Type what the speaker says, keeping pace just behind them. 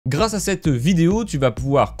Grâce à cette vidéo, tu vas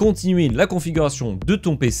pouvoir continuer la configuration de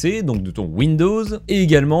ton PC, donc de ton Windows, et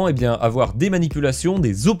également avoir des manipulations,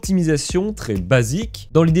 des optimisations très basiques,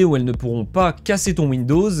 dans l'idée où elles ne pourront pas casser ton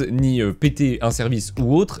Windows, ni péter un service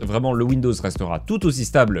ou autre. Vraiment, le Windows restera tout aussi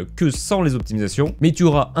stable que sans les optimisations, mais tu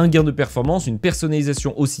auras un gain de performance, une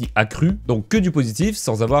personnalisation aussi accrue, donc que du positif,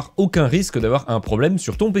 sans avoir aucun risque d'avoir un problème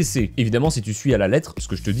sur ton PC. Évidemment, si tu suis à la lettre ce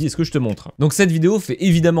que je te dis et ce que je te montre. Donc cette vidéo fait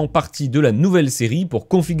évidemment partie de la nouvelle série pour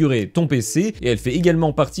configurer ton PC, et elle fait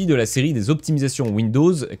également partie de la série des optimisations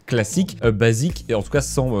Windows classiques, basiques, et en tout cas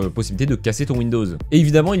sans possibilité de casser ton Windows. Et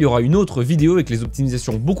évidemment, il y aura une autre vidéo avec les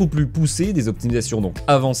optimisations beaucoup plus poussées, des optimisations donc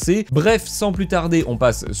avancées. Bref, sans plus tarder, on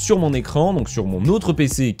passe sur mon écran, donc sur mon autre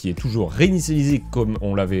PC qui est toujours réinitialisé comme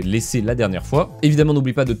on l'avait laissé la dernière fois. Évidemment,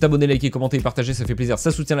 n'oublie pas de t'abonner, liker, commenter et partager, ça fait plaisir, ça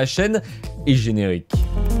soutient la chaîne. Et générique.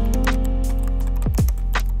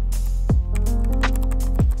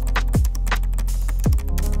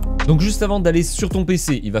 Donc juste avant d'aller sur ton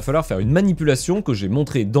PC, il va falloir faire une manipulation que j'ai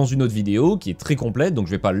montrée dans une autre vidéo qui est très complète, donc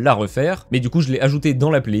je vais pas la refaire, mais du coup je l'ai ajoutée dans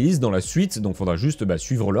la playlist, dans la suite, donc il faudra juste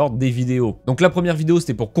suivre l'ordre des vidéos. Donc la première vidéo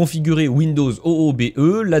c'était pour configurer Windows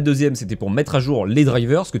OOBE, la deuxième c'était pour mettre à jour les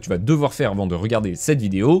drivers, ce que tu vas devoir faire avant de regarder cette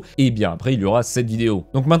vidéo, et bien après il y aura cette vidéo.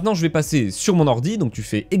 Donc maintenant je vais passer sur mon ordi, donc tu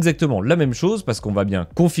fais exactement la même chose parce qu'on va bien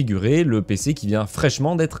configurer le PC qui vient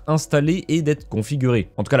fraîchement d'être installé et d'être configuré.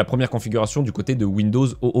 En tout cas la première configuration du côté de Windows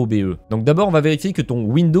OOBE. Donc d'abord on va vérifier que ton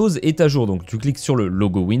Windows est à jour, donc tu cliques sur le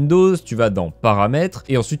logo Windows, tu vas dans paramètres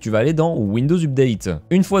et ensuite tu vas aller dans Windows Update.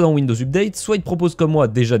 Une fois dans Windows Update, soit il te propose comme moi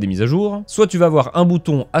déjà des mises à jour, soit tu vas avoir un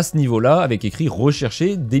bouton à ce niveau là avec écrit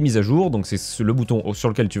rechercher des mises à jour, donc c'est le bouton sur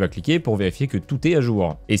lequel tu vas cliquer pour vérifier que tout est à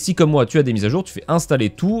jour. Et si comme moi tu as des mises à jour, tu fais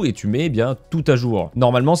installer tout et tu mets bien tout à jour.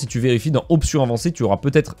 Normalement si tu vérifies dans options avancées, tu auras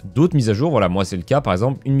peut-être d'autres mises à jour, voilà moi c'est le cas par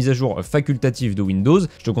exemple, une mise à jour facultative de Windows,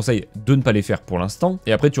 je te conseille de ne pas les faire pour l'instant,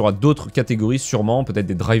 et après tu auras d'autres catégories sûrement, peut-être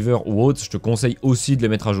des drivers ou autres, je te conseille aussi de les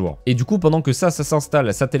mettre à jour. Et du coup, pendant que ça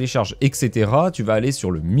s'installe, ça télécharge, etc., tu vas aller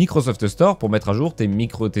sur le Microsoft Store pour mettre à jour tes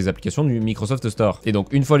applications du Microsoft Store. Et donc,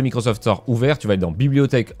 une fois le Microsoft Store ouvert, tu vas aller dans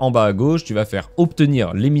Bibliothèque en bas à gauche, tu vas faire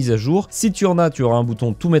obtenir les mises à jour. Si tu en as, tu auras un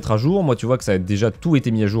bouton tout mettre à jour. Moi, tu vois que ça a déjà tout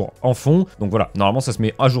été mis à jour en fond. Donc voilà, normalement, ça se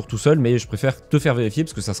met à jour tout seul, mais je préfère te faire vérifier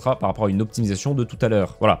parce que ça sera par rapport à une optimisation de tout à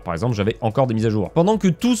l'heure. Voilà, par exemple, j'avais encore des mises à jour. Pendant que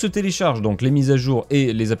tout se télécharge, donc les mises à jour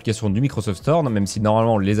et les applications du Microsoft Store, même si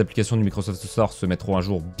normalement les applications du Microsoft Store se mettront à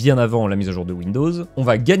jour bien avant la mise à jour de Windows, on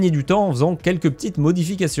va gagner du temps en faisant quelques petites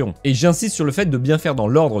modifications. Et j'insiste sur le fait de bien faire dans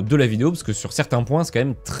l'ordre de la vidéo parce que sur certains points c'est quand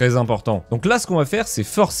même très important. Donc là ce qu'on va faire c'est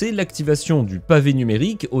forcer l'activation du pavé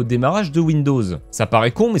numérique au démarrage de Windows. Ça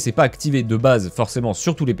paraît con mais c'est pas activé de base forcément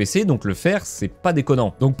sur tous les PC, donc le faire c'est pas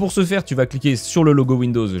déconnant. Donc pour ce faire tu vas cliquer sur le logo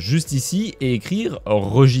Windows juste ici et écrire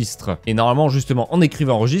Registre. Et normalement justement en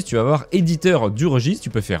écrivant Registre tu vas avoir éditeur du registre, tu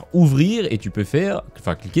peux faire ouvrir et tu peux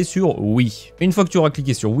cliquer sur oui. Une fois que tu auras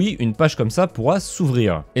cliqué sur oui, une page comme ça pourra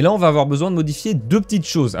s'ouvrir. Et là, on va avoir besoin de modifier deux petites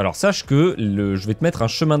choses. Alors sache que je vais te mettre un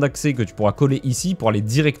chemin d'accès que tu pourras coller ici pour aller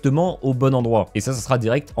directement au bon endroit. Et ça sera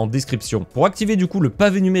direct en description. Pour activer du coup le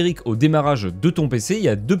pavé numérique au démarrage de ton PC, il y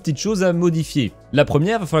a deux petites choses à modifier. La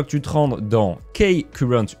première, il va falloir que tu te rendes dans Key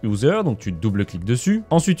Current User, donc tu double-cliques dessus.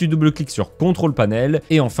 Ensuite, tu double-cliques sur Control Panel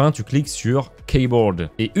et enfin, tu cliques sur Keyboard.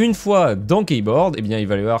 Et une fois dans Keyboard, il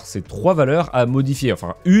va y avoir ces trois valeurs à modifier,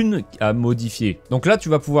 enfin une à modifier. Donc là tu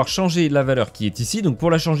vas pouvoir changer la valeur qui est ici, donc pour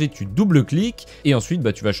la changer tu double-cliques et ensuite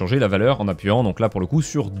tu vas changer la valeur en appuyant donc là pour le coup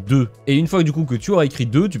sur 2. Et une fois du coup que tu auras écrit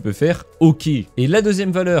 2, tu peux faire OK. Et la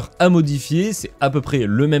deuxième valeur à modifier c'est à peu près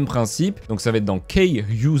le même principe, donc ça va être dans Key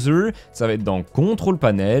User, ça va être dans Control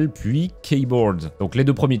Panel puis Keyboard. Donc les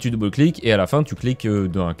deux premiers tu double-cliques et à la fin tu cliques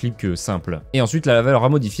dans un clic simple. Et ensuite la valeur à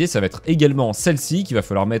modifier ça va être également celle-ci qu'il va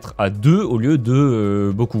falloir mettre à 2 au lieu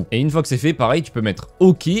de beaucoup. Et une fois que c'est fait, pareil, tu peux mettre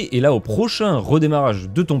OK et là au prochain redémarrage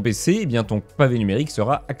de ton PC, ton pavé numérique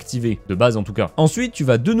sera activé, de base en tout cas. Ensuite, tu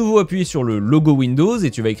vas de nouveau appuyer sur le logo Windows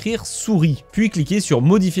et tu vas écrire souris, puis cliquer sur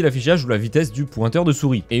modifier l'affichage ou la vitesse du pointeur de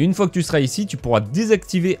souris. Et une fois que tu seras ici, tu pourras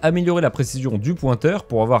désactiver, améliorer la précision du pointeur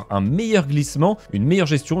pour avoir un meilleur glissement, une meilleure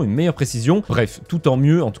gestion, une meilleure précision, bref, tout en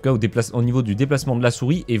mieux en tout cas au niveau du déplacement de la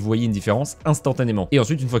souris et vous voyez une différence instantanément. Et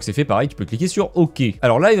ensuite, une fois que c'est fait, pareil, tu peux cliquer sur OK.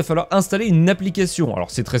 Alors là, il va falloir installer une application.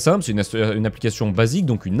 Alors c'est très simple, c'est une application basique,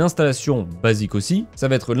 donc une installation basique aussi. Ça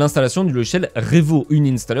va être l'installation du logiciel Revo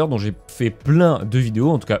Uninstaller dont j'ai fait plein de vidéos,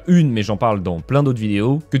 en tout cas une, mais j'en parle dans plein d'autres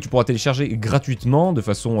vidéos, que tu pourras télécharger gratuitement de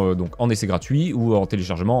façon donc en essai gratuit ou en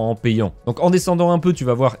téléchargement en payant. Donc en descendant un peu, tu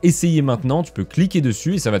vas voir essayer maintenant, tu peux cliquer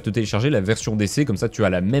dessus et ça va te télécharger la version d'essai, comme ça tu as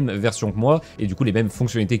la même version que moi et du coup les mêmes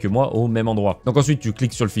fonctionnalités que moi au même endroit. Donc ensuite tu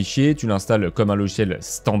cliques sur le fichier, tu l'installes comme un logiciel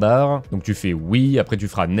standard, donc tu fais oui, après tu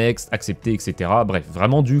feras next, accepter, etc. Bref. bref,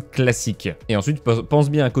 vraiment du classique. Et ensuite, pense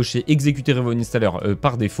bien à cocher exécuter Revo Uninstaller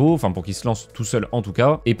par défaut, enfin pour qu'il se lance tout seul en tout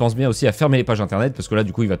cas, et pense bien aussi à fermer les pages internet, parce que là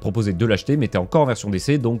du coup il va te proposer de l'acheter, mais t'es encore en version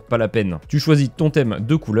d'essai, donc pas la peine. Tu choisis ton thème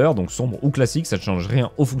de couleur, donc sombre ou classique, ça ne change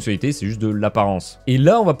rien aux fonctionnalités, c'est juste de l'apparence. Et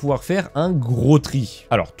là on va pouvoir faire un gros tri.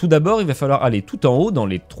 Alors tout d'abord, il va falloir aller tout en haut dans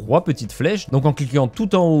les 3 petites flèches, donc en cliquant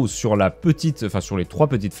tout en haut sur la petite, enfin sur les 3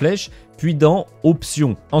 petites flèches, puis dans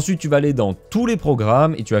Options. Ensuite, tu vas aller dans tous les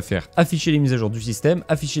programmes et tu vas faire afficher les mises à jour du système,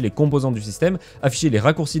 afficher les composants du système, afficher les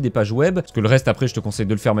raccourcis des pages web, parce que le reste après je te conseille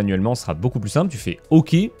de le faire manuellement, ce sera beaucoup plus simple. Tu fais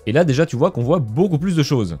OK et là déjà tu vois qu'on voit beaucoup plus de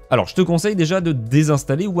choses. Alors je te conseille déjà de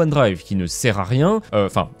désinstaller OneDrive qui ne sert à rien,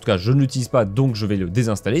 enfin en tout cas je ne l'utilise pas donc je vais le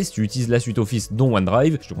désinstaller. Si tu utilises la suite Office dont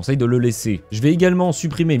OneDrive, je te conseille de le laisser. Je vais également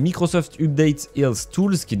supprimer Microsoft Update Health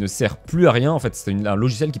Tools qui ne sert plus à rien. En fait c'est un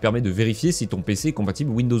logiciel qui permet de vérifier si ton PC est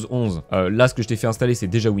compatible Windows 11. Là ce que je t'ai fait installer c'est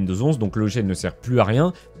déjà Windows 11 donc le logiciel ne sert plus à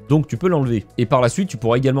rien, donc tu peux l'enlever. Et par la suite tu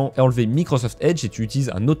pourras également enlever Microsoft Edge et tu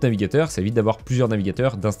utilises un autre navigateur, ça évite d'avoir plusieurs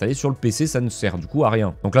navigateurs d'installer sur le PC, ça ne sert du coup à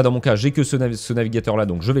rien. Donc là dans mon cas j'ai que ce navigateur là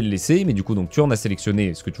donc je vais le laisser, mais du coup donc tu en as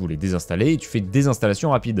sélectionné ce que tu voulais désinstaller et tu fais désinstallation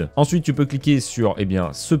rapide. Ensuite tu peux cliquer sur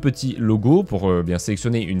ce petit logo pour bien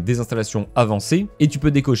sélectionner une désinstallation avancée et tu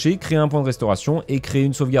peux décocher créer un point de restauration et créer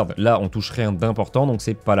une sauvegarde. Là on touche rien d'important donc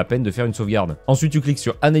c'est pas la peine de faire une sauvegarde. Ensuite tu cliques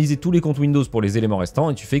sur analyser tous les comptes Windows pour les éléments restants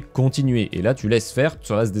et tu fais continuer et là tu laisses faire,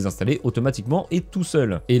 ça va se désinstaller automatiquement et tout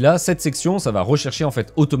seul. Et là cette section ça va rechercher en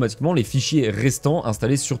fait automatiquement les fichiers restants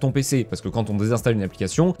installés sur ton PC parce que quand on désinstalle une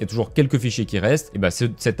application il y a toujours quelques fichiers qui restent et bah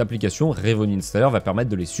cette application Revo Uninstaller va permettre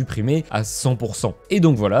de les supprimer à 100%. Et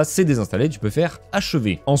donc voilà, c'est désinstallé, tu peux faire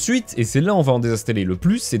achever. Ensuite, et c'est là où on va en désinstaller le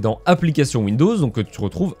plus, c'est dans application Windows, donc que tu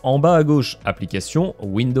retrouves en bas à gauche, application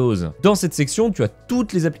Windows. Dans cette section, tu as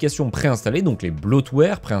toutes les applications préinstallées, donc les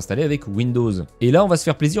Bloatware préinstallés avec Windows. Et là, on va se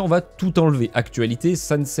faire plaisir, on va tout enlever. Actualité,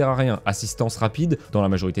 ça ne sert à rien. Assistance rapide, dans la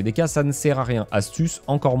majorité des cas, ça ne sert à rien. Astuce,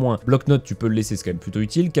 encore moins. Bloc-notes, tu peux le laisser, c'est quand même plutôt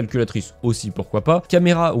utile. Calculatrice aussi, pourquoi pas.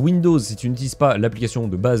 Caméra Windows, si tu n'utilises pas l'application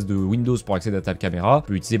de base de Windows pour accéder à ta caméra,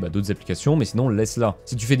 tu peux utiliser d'autres applications, mais sinon laisse-la.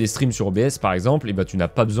 Si tu fais des streams sur OBS par exemple, et tu n'as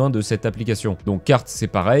pas besoin de cette application. Donc carte c'est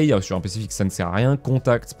pareil, sur un PC fixe ça ne sert à rien,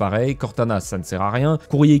 contact pareil, Cortana ça ne sert à rien,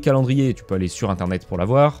 courrier calendrier tu peux aller sur internet pour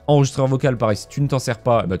l'avoir, enregistreur vocal pareil si tu ne t'en sers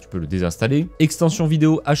pas, tu peux le désinstaller, extension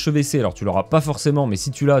vidéo HEVC alors tu l'auras pas forcément mais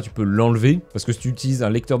si tu l'as tu peux l'enlever parce que si tu utilises un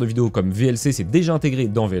lecteur de vidéo comme VLC c'est déjà intégré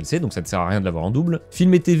dans VLC donc ça ne sert à rien de l'avoir en double,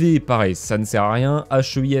 film et TV pareil ça ne sert à rien,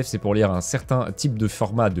 HEIF c'est pour lire un certain type de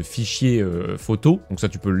format de fichier photo donc ça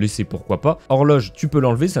tu peux le laisser pourquoi pas, horloge tu peux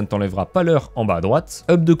l'enlever ça ne t'enlèvera pas l'heure en bas à droite,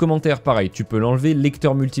 hub de commentaires pareil tu peux l'enlever,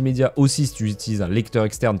 lecteur multimédia aussi si tu utilises un lecteur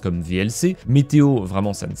externe comme VLC, météo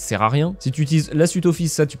vraiment ça ne sert à rien, si tu utilises la suite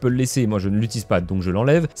Office ça tu peux le laisser, moi je ne l'utilise pas donc je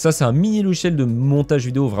l'enlève, ça c'est un mini logiciel de montage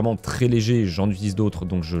vidéo vraiment très léger, j'en utilise d'autres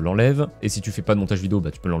donc je l'enlève, et si tu fais pas de montage vidéo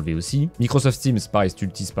tu peux l'enlever aussi, Microsoft Teams pareil si tu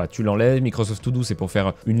l'utilises pas tu l'enlèves, Microsoft To Do c'est pour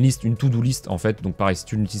faire une liste, une to-do list en fait donc pareil si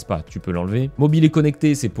tu ne l'utilises pas tu peux l'enlever, mobile et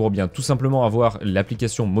connecté c'est pour bien tout simplement avoir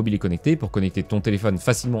l'application mobile et connecté pour connecter ton téléphone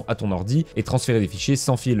facilement à ton ordi et transférer des fichiers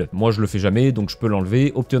sans fil. Moi je le fais jamais donc je peux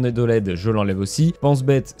l'enlever. Optioned OLED je l'enlève aussi. Pense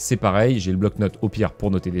bête c'est pareil, j'ai le bloc-notes au pire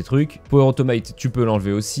pour noter des trucs. Power Automate tu peux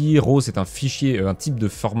l'enlever aussi. RAW c'est un fichier, un type de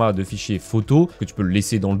format de fichier photo que tu peux le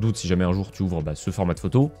laisser dans le doute si jamais un jour tu ouvres ce format de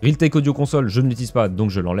photo. Realtek Audio Console je ne l'utilise pas donc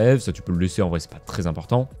je l'enlève, ça tu peux le laisser en vrai c'est pas très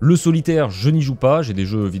important. Le solitaire je n'y joue pas, j'ai des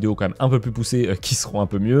jeux vidéo quand même un peu plus poussés qui seront un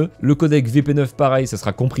peu mieux. Le codec VP9 pareil ça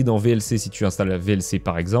sera compris dans VLC si tu installes la VLC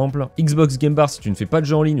par exemple. Xbox Game Bar si tu ne fais pas de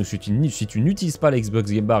jeu en ligne ou si tu n'utilises pas la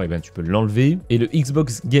Xbox Game Bar, tu peux l'enlever. Et le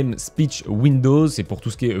Xbox Game Speech Windows, c'est pour tout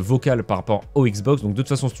ce qui est vocal par rapport au Xbox. Donc de toute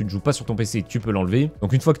façon, si tu ne joues pas sur ton PC, tu peux l'enlever.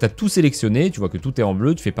 Donc une fois que tu as tout sélectionné, tu vois que tout est en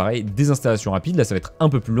bleu, tu fais pareil, désinstallation rapide. Là, ça va être un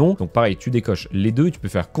peu plus long. Donc pareil, tu décoches les deux, tu peux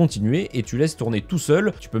faire continuer et tu laisses tourner tout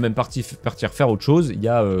seul. Tu peux même partir faire autre chose, il n'y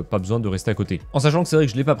a pas besoin de rester à côté. En sachant que c'est vrai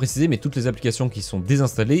que je ne l'ai pas précisé, mais toutes les applications qui sont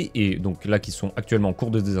désinstallées et donc là qui sont actuellement en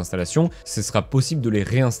cours de désinstallation, ce sera possible de les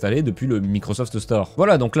réinstaller depuis le Microsoft Store.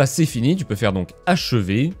 Voilà, donc là c'est fini, tu peux faire donc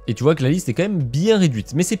achever et tu vois que la liste est quand même bien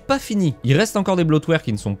réduite, mais c'est pas fini. Il reste encore des bloatware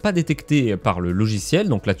qui ne sont pas détectés par le logiciel,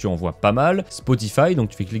 donc là tu en vois pas mal. Spotify, donc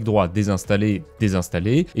tu fais clic droit, désinstaller,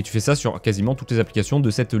 désinstaller, et tu fais ça sur quasiment toutes les applications de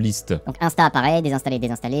cette liste. Donc Insta pareil, désinstaller,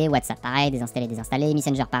 désinstaller, WhatsApp pareil, désinstaller, désinstaller,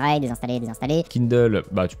 Messenger pareil, désinstaller, désinstaller. Kindle,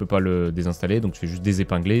 tu peux pas le désinstaller, donc tu fais juste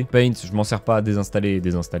désépingler. Paint, je m'en sers pas, désinstaller,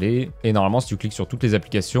 désinstaller. Et normalement si tu cliques sur toutes les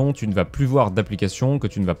applications, tu ne vas plus voir d'applications que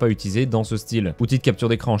tu ne vas pas utiliser dans ce style. Outil de capture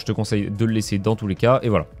d'écran, je te conseille de le laisser dans tous les cas, et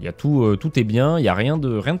voilà, il y a tout, tout est bien, il y a rien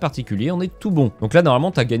de particulier, on est tout bon. Donc là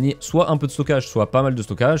normalement tu as gagné soit un peu de stockage, soit pas mal de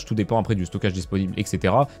stockage, tout dépend après du stockage disponible,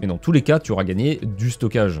 etc. Mais dans tous les cas, tu auras gagné du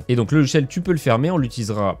stockage. Et donc le logiciel, tu peux le fermer, on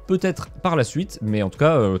l'utilisera peut-être par la suite, mais en tout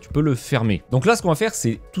cas, tu peux le fermer. Donc là, ce qu'on va faire,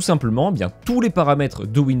 c'est tout simplement bien tous les paramètres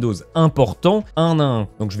de Windows importants, un à un.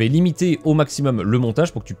 Donc je vais limiter au maximum le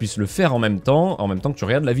montage pour que tu puisses le faire en même temps que tu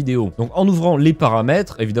regardes la vidéo. Donc en ouvrant les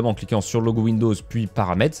paramètres, évidemment en cliquant sur le logo Windows puis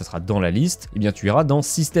paramètres, ça sera dans la liste, et bien tu iras dans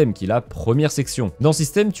système qui est la première section. Dans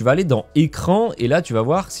système, tu vas aller dans écran et là tu vas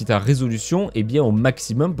voir si ta résolution est bien au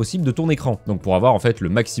maximum possible de ton écran. Donc pour avoir en fait le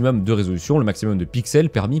maximum de résolution, le maximum de pixels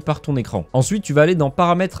permis par ton écran. Ensuite, tu vas aller dans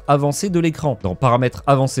paramètres avancés de l'écran. Dans paramètres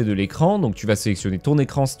avancés de l'écran, donc tu vas sélectionner ton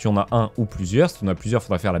écran si tu en as un ou plusieurs. Si tu en as plusieurs, il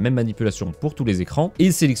faudra faire la même manipulation pour tous les écrans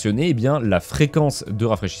et sélectionner eh bien la fréquence de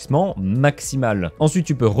rafraîchissement maximale. Ensuite,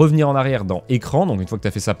 tu peux revenir en arrière dans écran, donc une fois que tu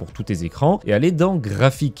as fait ça pour tous tes écrans, et aller dans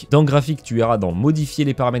graphique. Dans graphique, tu iras dans modifier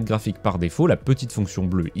les paramètres graphiques par défaut, la petite fonction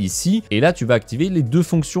bleue ici, et là tu vas activer les deux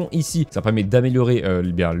fonctions ici. Ça permet d'améliorer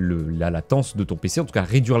la latence de ton PC, en tout cas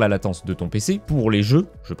réduire la latence de ton PC pour les jeux,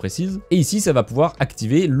 je précise. Et ici, ça va pouvoir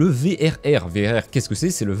activer le VRR. VRR, qu'est-ce que c'est?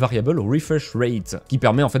 C'est le Variable Refresh Rate, qui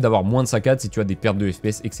permet en fait d'avoir moins de saccades si tu as des pertes de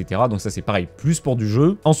FPS, etc. Donc ça c'est pareil, plus pour du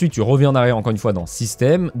jeu. Ensuite, tu reviens en arrière encore une fois dans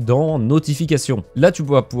Système, dans Notifications. Là, tu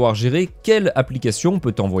vas pouvoir gérer quelle application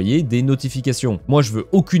peut t'envoyer des notifications. Moi, je veux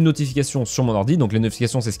aucune notification sur mon ordi, donc les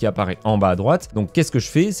notifications, c'est ce qui apparaît en bas à droite. Donc qu'est-ce que je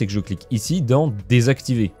fais? C'est que je clique ici dans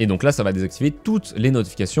Désactiver. Et donc là, ça va désactiver toutes les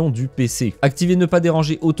notifications du PC. Activer ne pas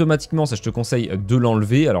déranger automatiquement, ça je te conseille de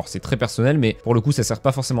l'enlever. Alors c'est très personnel, mais pour le coup, ça sert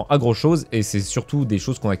pas forcément à gros chose et c'est surtout des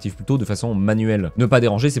choses qu'on active plutôt de façon manuelle. Ne pas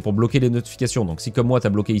déranger, c'est pour bloquer les notifications. Donc si comme moi, tu as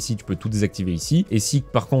bloqué ici, tu peux tout désactiver ici. Et si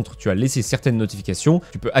par contre, tu as laissé certaines notifications,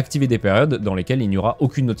 tu peux activer des périodes dans lesquelles il n'y aura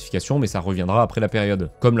aucune notification, mais ça reviendra après la période,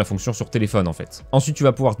 comme la fonction sur téléphone en fait. Ensuite, tu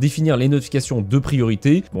vas pouvoir définir les notifications de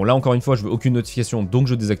priorité. Bon là encore une fois, je veux aucune notification, donc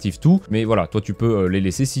je désactive tout, mais voilà, toi tu peux les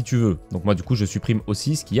laisser si tu veux. Donc moi du coup, je supprime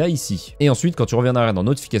aussi ce qu'il y a ici. Et ensuite, quand tu reviens derrière dans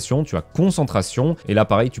notification, tu as concentration, et là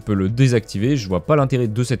pareil, tu peux le désactiver. Je vois pas l'intérêt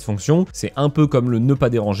de cette fonction, c'est un peu comme le ne pas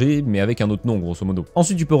déranger, mais avec un autre nom grosso modo.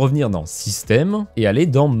 Ensuite, tu peux revenir dans système et aller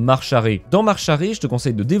dans marche arrêt. Dans marche arrêt, je te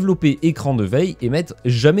conseille de développer écran de veille et mettre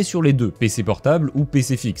jamais sur les deux, PC portable ou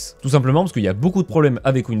PC fixe. Tout simplement parce qu'il y a beaucoup de problèmes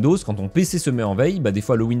avec Windows. Quand ton PC se met en veille, bah des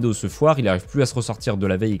fois le Windows se foire, il n'arrive plus à se ressortir de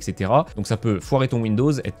la veille, etc. Donc ça peut foirer ton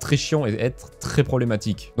Windows, être très chiant et être très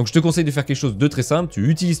problématique. Donc je te conseille de faire quelque chose de très simple. Tu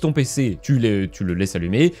utilises ton PC, tu le laisses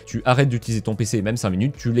allumer, tu arrêtes d'utiliser ton PC même 5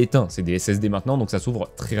 minutes, tu l'éteins. C'est des SSD maintenant, donc ça s'ouvre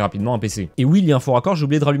très rapidement un PC. Et oui, il y a un faux raccord, j'ai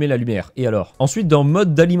oublié de rallumer la lumière. Et alors? Ensuite, dans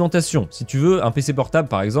mode d'alimentation, si tu veux un PC portable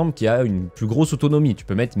par exemple qui a une plus grosse autonomie, tu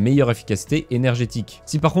peux mettre meilleure efficacité énergétique.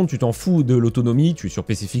 Si par contre tu t'en fous de l'autonomie, tu es sur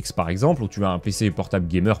PC fixe par exemple, ou tu as un PC portable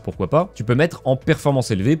gamer, pourquoi pas, tu peux mettre en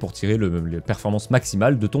performance élevée pour tirer le performance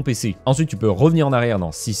maximale de ton PC. Ensuite, tu peux revenir en arrière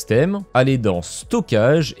dans système, aller dans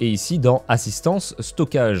stockage et ici dans assistance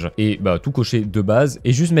stockage. Et bah tout cocher de base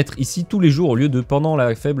et juste mettre ici tous les jours au lieu de pendant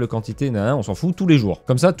la faible quantité, on s'en fout, tous les jours.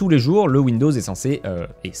 Comme ça, tous les jours, le Windows est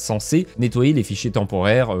censé nettoyer les fichiers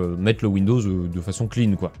temporaires, mettre le Windows de façon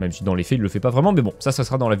clean quoi. Même si dans les faits, il le fait pas vraiment, mais bon, ça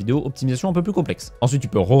sera dans la vidéo optimisation un peu plus complexe. Ensuite, tu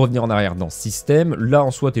peux revenir en arrière dans système. Là,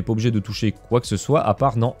 en soi, t'es pas obligé de toucher quoi que ce soit à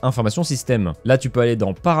part dans information système. Là, tu peux aller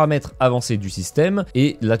dans paramètres avancés du système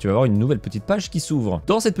et là, tu vas avoir une nouvelle petite page qui s'ouvre.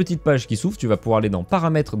 Dans cette petite page qui s'ouvre, tu vas pouvoir aller dans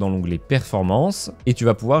paramètres dans l'onglet performance et tu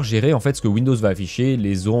vas pouvoir gérer en fait ce que Windows va afficher,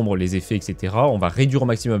 les ombres, les effets, etc. On va réduire au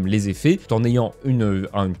maximum les effets tout en ayant une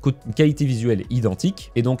qualité visuelle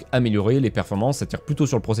identique et donc améliorer les performances. Ça tire plutôt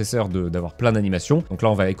sur le processeur d'avoir plein d'animations. Donc là,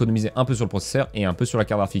 on va économiser un peu sur le processeur et un peu sur la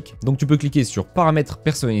carte graphique. Donc tu peux cliquer sur paramètres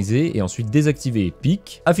personnalisés et ensuite désactiver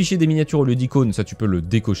pic. Afficher des miniatures au lieu d'icônes, ça tu peux le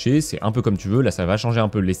décocher, c'est un peu comme tu veux. Là, ça va changer un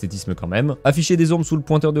peu l'esthétisme quand même. Afficher des ombres sous le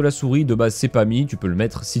pointeur de la souris, de base c'est pas mis, tu peux le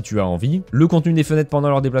mettre si tu as envie. Le contenu des fenêtres pendant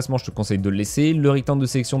leur déplacement, je te conseille de le laisser. Le rectangle de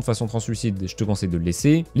sélection de façon translucide, je te conseille de le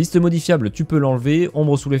laisser. Liste modifiable, tu peux l'enlever.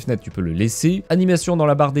 Ombre sous les fenêtres, tu peux le laisser. Animation dans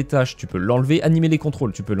la barre des tâches, tu peux l'enlever. Animer les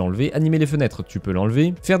contrôles, tu peux l'enlever. Animer les fenêtres, tu peux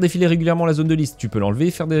l'enlever. Faire défiler régulièrement la zone de liste, tu peux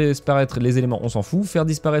l'enlever. Faire disparaître les éléments, on s'en fout. Faire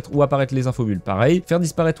disparaître ou apparaître les infobulles, pareil. Faire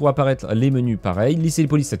disparaître ou apparaître les menus, pareil. Lisser les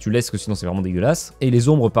polices, ça tu laisses, que sinon c'est vraiment dégueulasse. Et les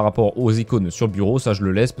ombres par rapport aux icônes sur le bureau, ça je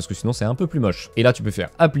le laisse parce que sinon c'est un peu plus moche. Et là tu peux faire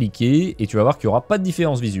appliquer et tu vas voir qu'il n'y aura pas de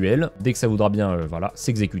différence visuelle. Dès que ça voudra bien voilà,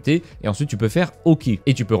 s'exécuter. Et ensuite tu peux faire OK.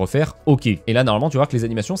 Et tu peux refaire OK. Et là normalement tu vas voir que les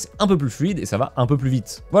animations c'est un peu plus fluide et ça va un peu plus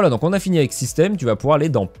vite. Voilà, donc on a fini avec système. Tu vas pouvoir aller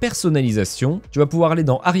dans personnalisation. Tu vas pouvoir aller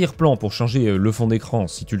dans arrière-plan pour changer le fond d'écran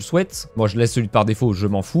si tu le souhaites. Moi je laisse celui de par défaut, je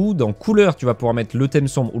m'en fous. Dans couleur, tu vas pouvoir mettre le thème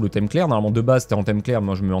sombre ou le thème clair. Normalement de base t'es en thème clair,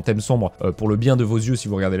 moi je me mets en thème sombre pour le bien de vos yeux si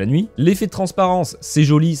vous regardez la nuit. L'effet de transparence, c'est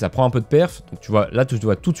joli, ça prend un peu de perf. Donc tu vois, là tu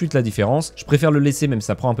vois tout de suite la différence. Je préfère le laisser même si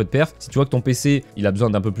ça prend un peu de perf. Si tu vois que ton PC il a besoin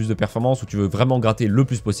d'un peu plus de performance ou tu veux vraiment gratter le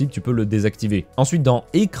plus possible, tu peux le désactiver. Ensuite dans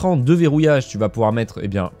écran de verrouillage, tu vas pouvoir mettre, eh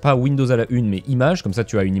bien, pas Windows à la une mais image, comme ça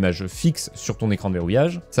tu as une image fixe sur ton écran de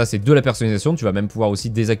verrouillage. Ça c'est de la personnalisation, tu vas même pouvoir aussi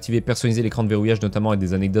désactiver, personnaliser l'écran de verrouillage, notamment avec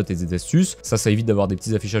des anecdotes et des astuces. Ça évite d'avoir des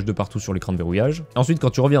petits affichages de partout sur l'écran de verrouillage. Ensuite, quand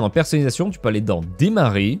tu reviens dans personnalisation, tu peux aller dans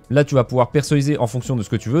démarrer. Là, tu vas pouvoir personnaliser en fonction de ce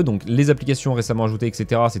que tu veux. Donc, les applications récemment ajoutées,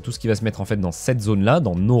 etc. C'est tout ce qui va se mettre en fait dans cette zone-là,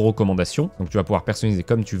 dans nos recommandations. Donc, tu vas pouvoir personnaliser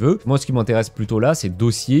comme tu veux. Moi, ce qui m'intéresse plutôt là, c'est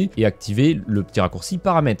dossier et activer le petit raccourci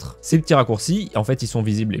paramètres. Ces petits raccourcis, en fait, ils sont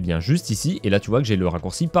visibles bien juste ici. Et là, tu vois que j'ai le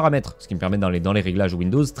raccourci paramètres, ce qui me permet d'aller dans les réglages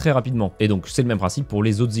Windows très rapidement. Et donc, c'est le même principe pour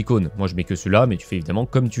les autres icônes. Moi, je mets que celui-là, mais tu fais évidemment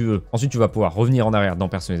comme tu veux. Ensuite, tu vas pouvoir revenir en arrière dans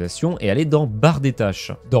personnalisation et aller dans barre des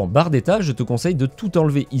tâches. Dans barre des tâches, je te conseille de tout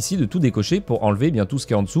enlever ici, de tout décocher pour enlever bien tout ce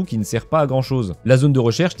qui est en dessous qui ne sert pas à grand chose. La zone de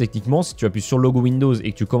recherche, techniquement, si tu appuies sur le logo Windows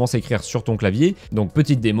et que tu commences à écrire sur ton clavier, donc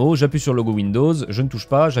petite démo, j'appuie sur le logo Windows, je ne touche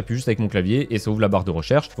pas, j'appuie juste avec mon clavier et ça ouvre la barre de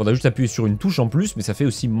recherche. Il faudra juste appuyer sur une touche en plus, mais ça fait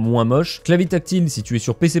aussi moins moche. Clavier tactile, si tu es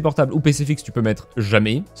sur PC portable ou PC fixe, tu peux mettre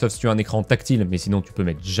jamais, sauf si tu as un écran tactile, mais sinon tu peux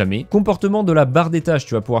mettre jamais. Comportement de la barre des tâches,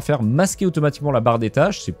 tu vas pouvoir faire masquer automatiquement la barre des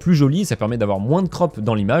tâches, c'est plus joli, ça permet d'avoir moins de crop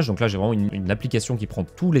dans l'image. Donc là, j'ai vraiment une application qui prend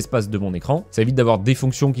tout l'espace de mon écran. Ça évite d'avoir des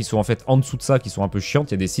fonctions qui sont en fait en dessous de ça, qui sont un peu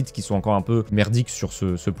chiantes. Il y a des sites qui sont encore un peu merdiques sur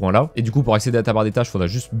ce point-là. Et du coup, pour accéder à ta barre des tâches, il faudra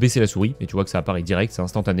juste baisser la souris. Et tu vois que ça apparaît direct, c'est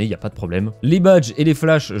instantané, il n'y a pas de problème. Les badges et les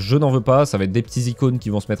flashs, je n'en veux pas. Ça va être des petits icônes qui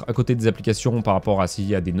vont se mettre à côté des applications par rapport à s'il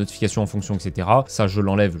y a des notifications en fonction, etc. Ça, je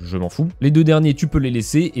l'enlève, je m'en fous. Les deux derniers, tu peux les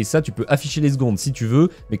laisser. Et ça, tu peux afficher les secondes si tu veux.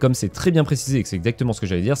 Mais comme c'est très bien précisé et que c'est exactement ce que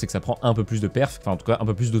j'allais dire, c'est que ça prend un peu plus de perf, enfin en tout cas un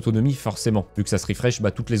peu plus d'autonomie forcément. Vu que ça se refresh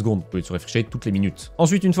toutes les secondes, vous pouvez se refresher toutes les minutes.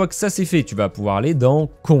 Ensuite, une fois que ça c'est fait, tu vas pouvoir aller dans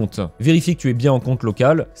compte. Vérifie que tu es bien en compte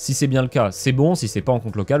local. Si c'est bien le cas, c'est bon. Si c'est pas en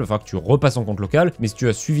compte local, il va falloir que tu repasses en compte local. Mais si tu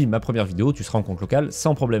as suivi ma première vidéo, tu seras en compte local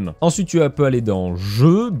sans problème. Ensuite, tu peux aller dans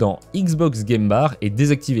jeu, dans Xbox Game Bar et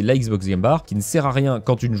désactiver la Xbox Game Bar qui ne sert à rien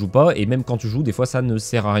quand tu ne joues pas et même quand tu joues, des fois ça ne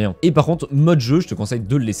sert à rien. Et par contre, mode jeu, je te conseille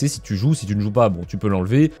de le laisser si tu joues. Si tu ne joues pas, bon, tu peux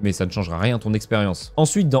l'enlever, mais ça ne changera rien à ton expérience.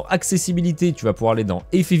 Ensuite, dans accessibilité, tu vas pouvoir aller dans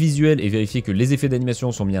effets visuels et vérifier que les effets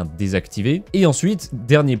d'animation sont bien désactivés. Et ensuite,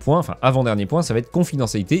 dernier point, enfin avant-dernier point, ça va être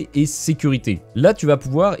confidentialité et sécurité. Là, tu vas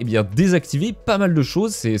pouvoir désactiver pas mal de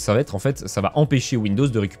choses. Ça va être en fait, ça va empêcher Windows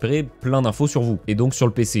de récupérer plein d'infos sur vous et donc sur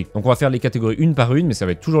le PC. Donc on va faire les catégories une par une, mais ça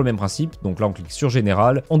va être toujours le même principe. Donc là, on clique sur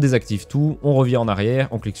général, on désactive tout, on revient en arrière,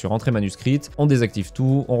 on clique sur entrée manuscrite, on désactive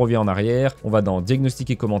tout, on revient en arrière, on va dans diagnostic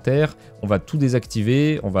et commentaires, on va tout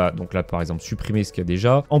désactiver, on va donc là par exemple supprimer ce qu'il y a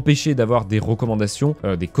déjà, empêcher d'avoir des recommandations,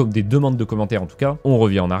 des demandes de commentaires en tout cas, on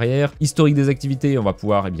revient en arrière, historique des activités, on va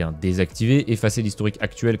pouvoir désactiver, effacer l'historique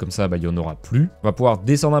actuel, comme ça il n'y en aura plus. On va pouvoir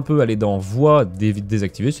descendre un peu, aller dans voix,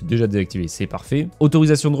 désactiver, c'est déjà désactivé, c'est parfait.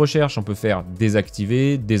 Autorisation de recherche, on peut faire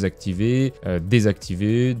désactiver, désactiver,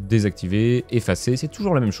 désactiver, désactiver, effacer, c'est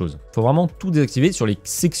toujours la même chose. Il faut vraiment tout désactiver sur les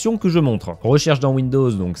sections que je montre. Recherche dans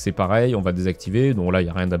Windows, donc c'est pareil, on va désactiver, donc là il n'y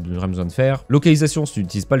a rien besoin de faire. Localisation, si tu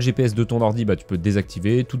n'utilises pas le GPS de ton ordi, tu peux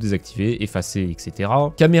désactiver, tout désactiver, effacer, etc.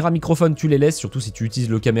 Caméra, microphone, tu les laisses, surtout si tu utilises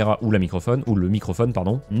le caméra ou le microphone,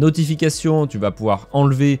 pardon. Notification, tu vas pouvoir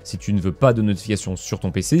enlever si tu ne veux pas de notification sur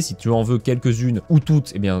ton PC. Si tu en veux quelques-unes ou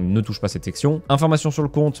toutes, ne touche pas cette section. Information sur le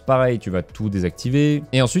compte, pareil, tu vas tout désactiver.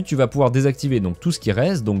 Et ensuite, tu vas pouvoir désactiver donc tout ce qui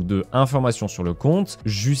reste, donc de information sur le compte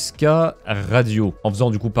jusqu'à radio. En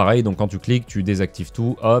faisant du coup pareil, donc quand tu cliques, tu désactives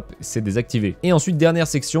tout, hop, c'est désactivé. Et ensuite, dernière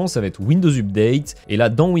section, ça va être Windows Update. Et là,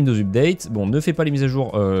 dans Windows Update, bon, ne fais pas les mises à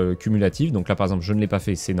jour cumulatives. Donc là, par exemple, je ne l'ai pas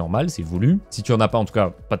fait, c'est normal, c'est voulu. Si tu en as pas, en tout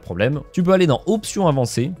cas, pas de problème. Tu peux aller dans Options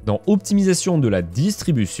avancées, dans Optimisation de la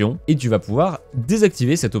distribution, et tu vas pouvoir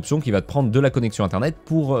désactiver cette option qui va te prendre de la connexion Internet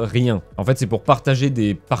pour rien. En fait, c'est pour partager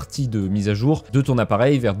des parties de mise à jour de ton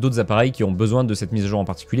appareil vers d'autres appareils qui ont besoin de cette mise à jour en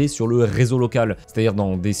particulier sur le réseau local. C'est-à-dire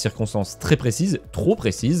dans des circonstances très précises, trop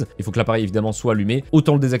précises. Il faut que l'appareil évidemment soit allumé.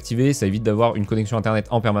 Autant le désactiver, ça évite d'avoir une connexion Internet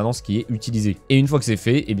en permanence qui est utilisée. Et une fois que c'est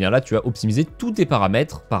fait, là, tu as optimisé tous tes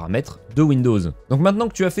paramètres de Windows. Donc maintenant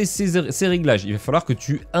que tu as fait ces réglages, il va falloir que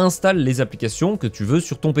tu installes les applications que tu veux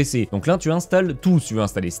sur ton PC. Donc là, tu installes tout. Si tu veux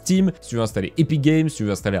installer Steam, si tu veux installer Epic Games, si tu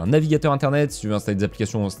veux installer un navigateur Internet, si tu veux installer des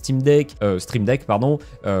applications Stream Deck,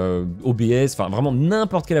 OBS, enfin vraiment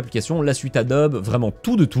n'importe quelle application, la suite Adobe, vraiment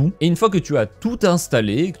tout de tout. Et une fois que tu as tout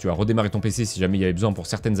installé, que tu as redémarré ton PC si jamais il y avait besoin pour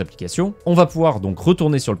certaines applications, on va pouvoir donc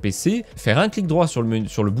retourner sur le PC, faire un clic droit sur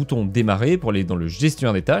le bouton démarrer pour aller dans le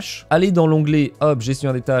gestionnaire des tâches, aller dans l'onglet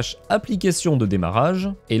gestionnaire des tâches, application de démarrage,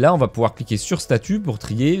 et là on va pouvoir cliquer sur statut pour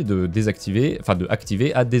trier de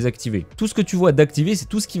activer à désactiver. Tout ce que tu vois d'activer, c'est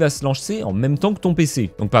tout ce qui va se lancer en même temps que ton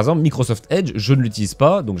PC. Donc par exemple Microsoft Edge, je ne l'utilise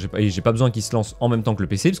pas, donc j'ai pas besoin qu'il se lance en même temps que le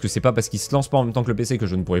PC, parce que c'est pas parce qu'il se lance pas en même temps que le PC que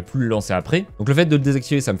je ne pourrai plus le lancer après. Donc le fait de le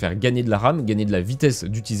désactiver, ça me fait gagner de la RAM, gagner de la vitesse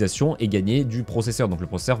d'utilisation et gagner du processeur. Donc le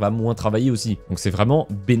processeur va moins travailler aussi. Donc c'est vraiment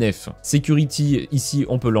bénef. Security, ici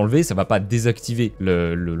on peut l'enlever, ça va pas désactiver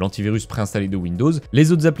l'antivirus préinstallé de Windows.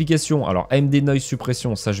 Les autres applications applications, alors AMD Noise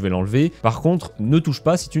Suppression, ça je vais l'enlever. Par contre, ne touche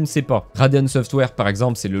pas si tu ne sais pas. Radeon Software par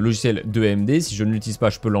exemple, c'est le logiciel de AMD, si je ne l'utilise pas,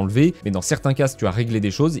 je peux l'enlever, mais dans certains cas, si tu as réglé des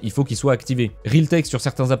choses, il faut qu'il soit activé. Realtek sur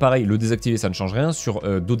certains appareils, le désactiver ça ne change rien, sur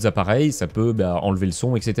d'autres appareils, ça peut enlever le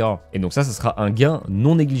son, etc. Et donc ça sera un gain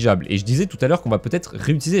non négligeable. Et je disais tout à l'heure qu'on va peut-être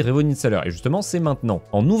réutiliser Revo Uninstaller, et justement c'est maintenant.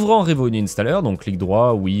 En ouvrant Revo Uninstaller, donc clic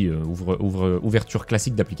droit, oui, ouverture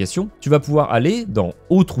classique d'application, tu vas pouvoir aller dans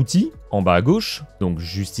Autres outils, en bas à gauche, donc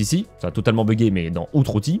juste ici, ça a totalement bugué mais dans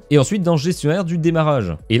Autres outils, et ensuite dans Gestionnaire du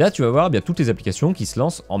démarrage. Et là tu vas voir toutes les applications qui se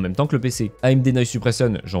lancent en même temps que le PC. AMD Noise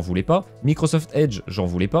Suppression, j'en voulais pas, Microsoft Edge, j'en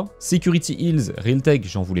voulais pas, Security Hills, Realtek,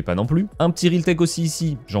 j'en voulais pas non plus, un petit Realtek aussi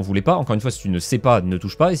ici, j'en voulais pas, encore une fois si tu ne sais pas, ne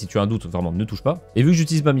touche pas, et si tu as un doute, vraiment ne touche pas. Et vu que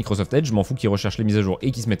j'utilise pas Microsoft Edge, je m'en fous qu'il recherche les mises à jour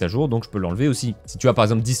et qu'il se mette à jour, donc je peux l'enlever aussi. Si tu as par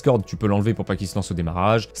exemple Discord, tu peux l'enlever pour pas qu'il se lance au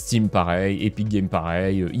démarrage, Steam pareil, Epic Games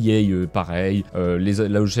pareil, EA pareil, les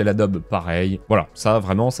logiciels Adobe pareil, voilà. Ça,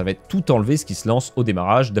 vraiment, ça va être tout enlevé ce qui se lance au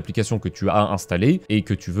démarrage d'applications que tu as installées et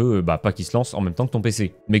que tu veux pas qui se lance en même temps que ton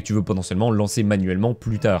PC, mais que tu veux potentiellement lancer manuellement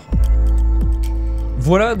plus tard.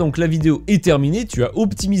 Voilà, donc la vidéo est terminée, tu as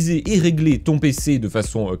optimisé et réglé ton PC de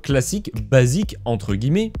façon classique, basique, entre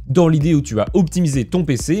guillemets, dans l'idée où tu as optimisé ton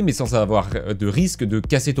PC, mais sans avoir de risque de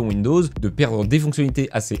casser ton Windows, de perdre des fonctionnalités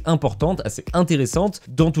assez importantes, assez intéressantes.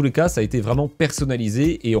 Dans tous les cas, ça a été vraiment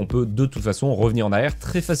personnalisé et on peut de toute façon revenir en arrière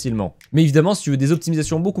très facilement. Mais évidemment, si tu veux des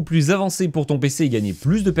optimisations beaucoup plus avancées pour ton PC et gagner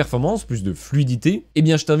plus de performance, plus de fluidité, eh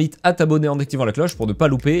bien je t'invite à t'abonner en activant la cloche pour ne pas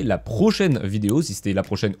louper la prochaine vidéo, si c'était la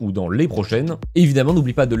prochaine ou dans les prochaines. Évidemment,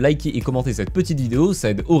 n'oublie pas de liker et commenter cette petite vidéo,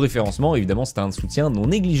 ça aide au référencement, évidemment c'est un soutien non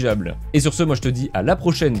négligeable. Et sur ce, moi je te dis à la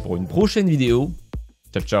prochaine pour une prochaine vidéo.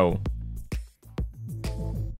 Ciao ciao.